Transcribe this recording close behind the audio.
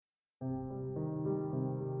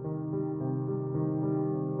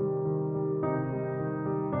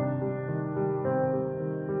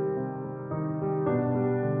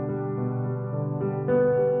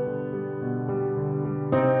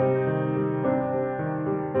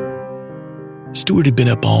Stuart had been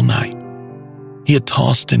up all night. He had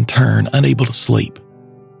tossed and turned, unable to sleep.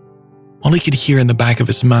 All he could hear in the back of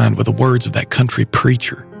his mind were the words of that country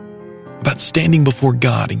preacher about standing before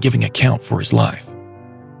God and giving account for his life.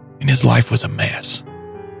 And his life was a mess.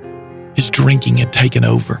 His drinking had taken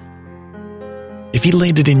over. If he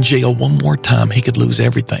landed in jail one more time, he could lose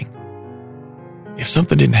everything. If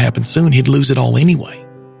something didn't happen soon, he'd lose it all anyway.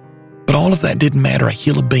 But all of that didn't matter a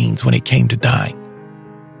hill of beans when it came to dying.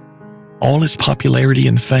 All his popularity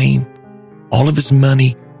and fame, all of his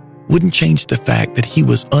money, wouldn't change the fact that he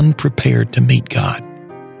was unprepared to meet God.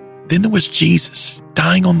 Then there was Jesus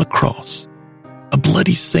dying on the cross, a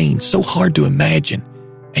bloody scene so hard to imagine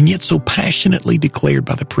and yet so passionately declared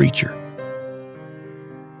by the preacher.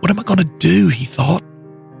 What am I going to do, he thought.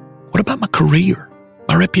 What about my career,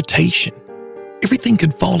 my reputation? Everything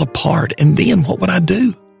could fall apart, and then what would I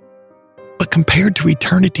do? But compared to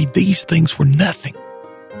eternity, these things were nothing.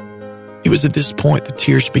 It was at this point the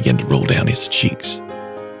tears began to roll down his cheeks.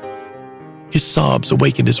 His sobs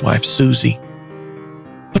awakened his wife, Susie.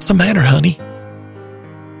 "What's the matter, honey?"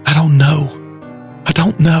 "I don't know.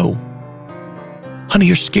 Honey,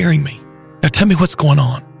 you're scaring me. Now tell me what's going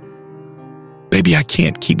on." "Baby, I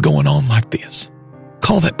can't keep going on like this.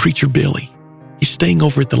 Call that preacher Billy. He's staying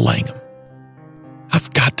over at the Langham. I've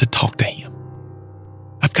got to talk to him.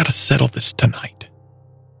 I've got to settle this tonight."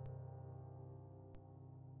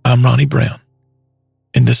 I'm Ronnie Brown,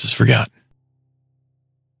 and this is Forgotten.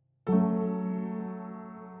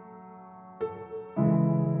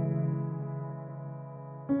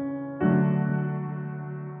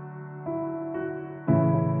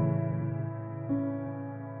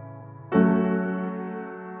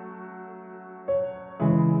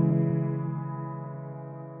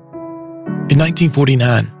 In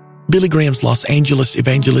 1949, Billy Graham's Los Angeles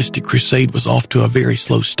evangelistic crusade was off to a very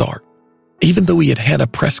slow start. Even though he had had a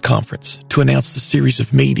press conference to announce the series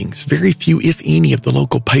of meetings, very few, if any, of the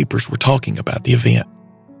local papers were talking about the event.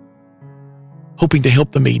 Hoping to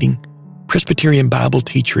help the meeting, Presbyterian Bible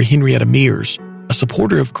teacher Henrietta Mears, a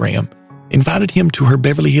supporter of Graham, invited him to her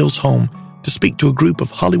Beverly Hills home to speak to a group of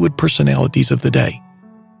Hollywood personalities of the day.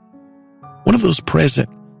 One of those present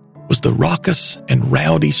was the raucous and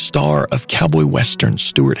rowdy star of cowboy westerns,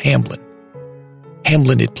 Stuart Hamblin.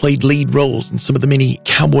 Hamblin had played lead roles in some of the many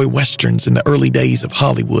cowboy westerns in the early days of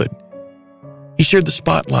Hollywood. He shared the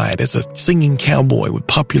spotlight as a singing cowboy with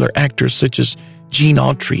popular actors such as Gene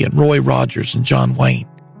Autry and Roy Rogers and John Wayne.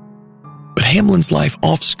 But Hamblin's life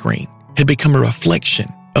off-screen had become a reflection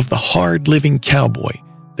of the hard-living cowboy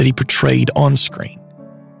that he portrayed on-screen.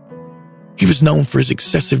 He was known for his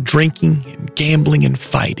excessive drinking and gambling and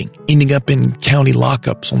fighting, ending up in county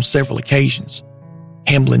lockups on several occasions.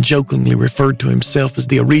 Hamblin jokingly referred to himself as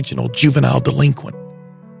the original juvenile delinquent.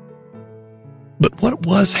 But what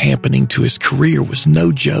was happening to his career was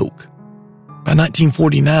no joke. By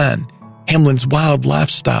 1949, Hamblin's wild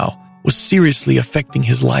lifestyle was seriously affecting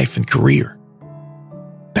his life and career.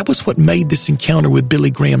 That was what made this encounter with Billy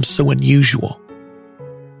Graham so unusual.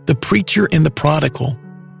 The preacher and the prodigal,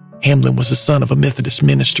 Hamblin was the son of a Methodist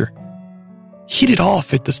minister, hit it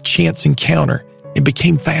off at this chance encounter and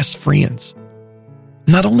became fast friends.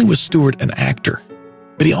 Not only was Stuart an actor,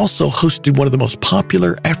 but he also hosted one of the most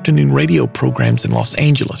popular afternoon radio programs in Los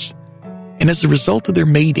Angeles. And as a result of their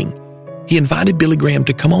meeting, he invited Billy Graham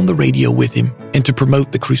to come on the radio with him and to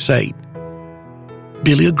promote the crusade.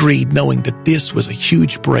 Billy agreed, knowing that this was a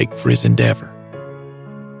huge break for his endeavor.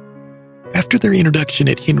 After their introduction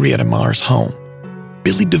at Henrietta Mears' home,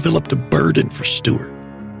 Billy developed a burden for Stuart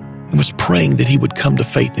and was praying that he would come to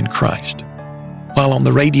faith in Christ. While on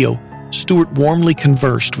the radio, Stuart warmly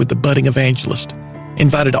conversed with the budding evangelist,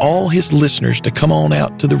 invited all his listeners to come on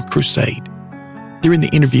out to the crusade. During the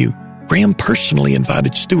interview, Graham personally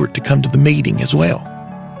invited Stuart to come to the meeting as well.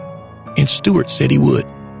 And Stuart said he would.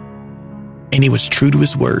 And he was true to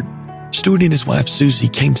his word. Stuart and his wife Susie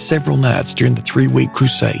came several nights during the 3-week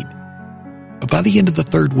crusade. But by the end of the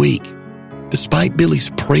 3rd week, despite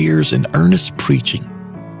Billy's prayers and earnest preaching,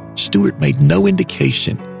 Stuart made no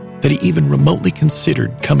indication that he even remotely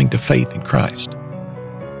considered coming to faith in Christ.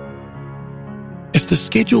 As the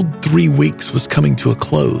scheduled 3 weeks was coming to a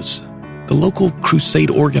close, the local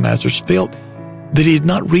crusade organizers felt that it had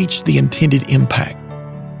not reached the intended impact.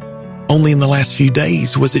 Only in the last few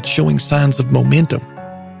days was it showing signs of momentum.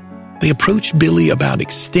 They approached Billy about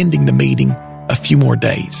extending the meeting a few more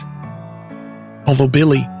days. Although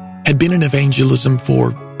Billy had been in evangelism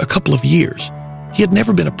for a couple of years, he had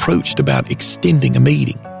never been approached about extending a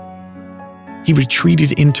meeting. He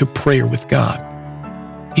retreated into prayer with God.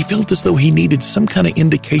 He felt as though he needed some kind of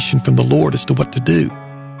indication from the Lord as to what to do.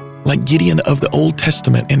 Like Gideon of the Old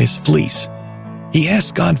Testament and his fleece, He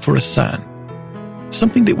asked God for a sign,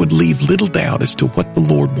 something that would leave little doubt as to what the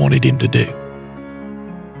Lord wanted him to do.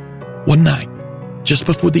 One night, just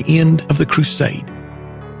before the end of the crusade,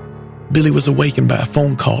 Billy was awakened by a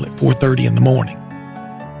phone call at 4:30 in the morning.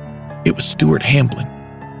 It was Stuart Hamblin,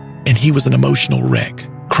 and he was an emotional wreck,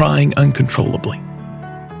 crying uncontrollably.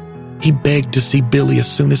 He begged to see Billy as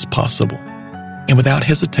soon as possible, and without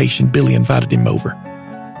hesitation, Billy invited him over.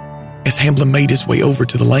 As Hamblin made his way over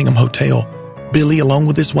to the Langham Hotel, Billy, along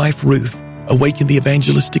with his wife Ruth, awakened the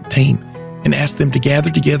evangelistic team and asked them to gather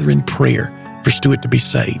together in prayer for Stuart to be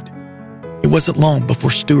saved. It wasn't long before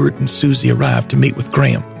Stuart and Susie arrived to meet with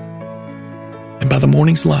Graham. And by the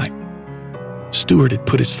morning's light, Stuart had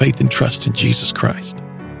put his faith and trust in Jesus Christ.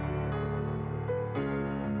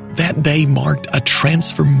 That day marked a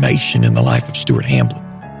transformation in the life of Stuart Hamblin.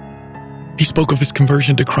 He spoke of his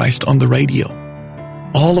conversion to Christ on the radio.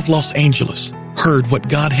 All of Los Angeles heard what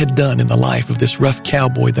God had done in the life of this rough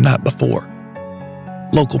cowboy the night before.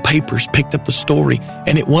 Local papers picked up the story,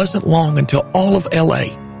 and it wasn't long until all of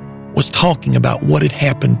LA was talking about what had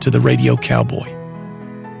happened to the radio cowboy.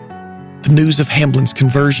 The news of Hamblin's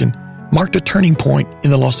conversion marked a turning point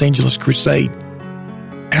in the Los Angeles crusade.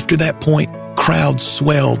 After that point, crowds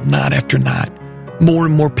swelled night after night. More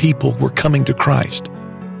and more people were coming to Christ.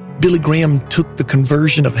 Billy Graham took the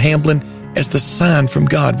conversion of Hamblin as the sign from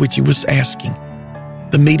God which he was asking.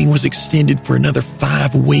 The meeting was extended for another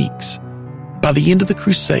 5 weeks. By the end of the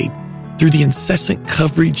crusade, through the incessant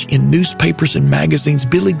coverage in newspapers and magazines,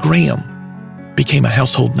 Billy Graham became a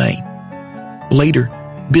household name. Later,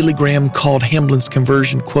 Billy Graham called Hamblin's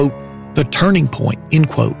conversion, quote, the turning point, end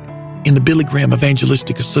quote, in the Billy Graham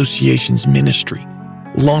Evangelistic Association's ministry,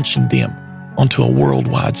 launching them onto a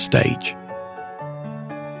worldwide stage.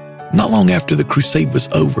 Not long after the crusade was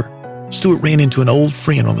over, Stuart ran into an old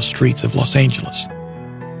friend on the streets of Los Angeles.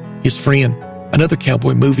 His friend, another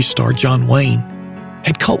cowboy movie star, John Wayne,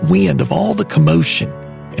 had caught wind of all the commotion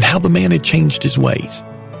and how the man had changed his ways.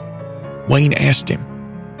 Wayne asked him,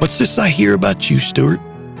 "What's this I hear about you, Stuart?"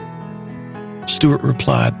 Stuart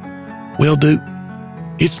replied, "Well, Duke,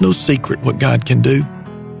 it's no secret what God can do.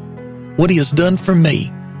 What he has done for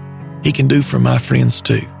me, he can do for my friends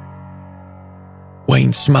too."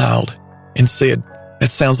 Wayne smiled and said,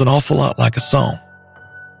 "That sounds an awful lot like a song."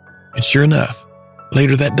 And sure enough,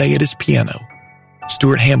 later that day at his piano,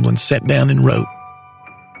 Stuart Hamblin sat down and wrote,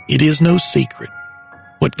 "It is no secret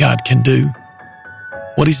what God can do.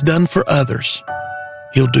 What he's done for others,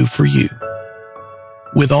 he'll do for you.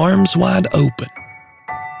 With arms wide open,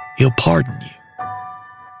 he'll pardon you.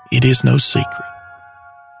 It is no secret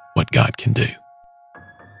what God can do."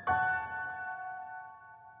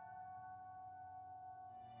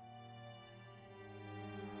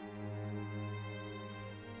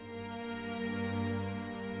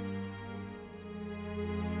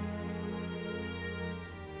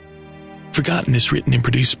 Forgotten is written and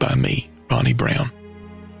produced by me, Ronnie Brown.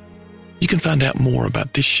 You can find out more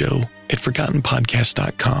about this show at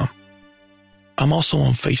ForgottenPodcast.com. I'm also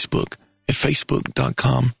on Facebook at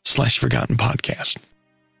Facebook.com/ForgottenPodcast.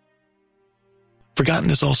 Forgotten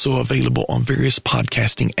is also available on various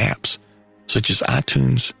podcasting apps such as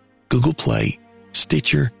iTunes, Google Play,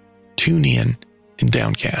 Stitcher, TuneIn, and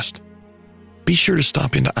Downcast. Be sure to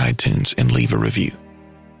stop into iTunes and leave a review.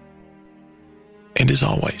 And as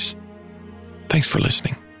always, thanks for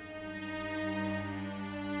listening.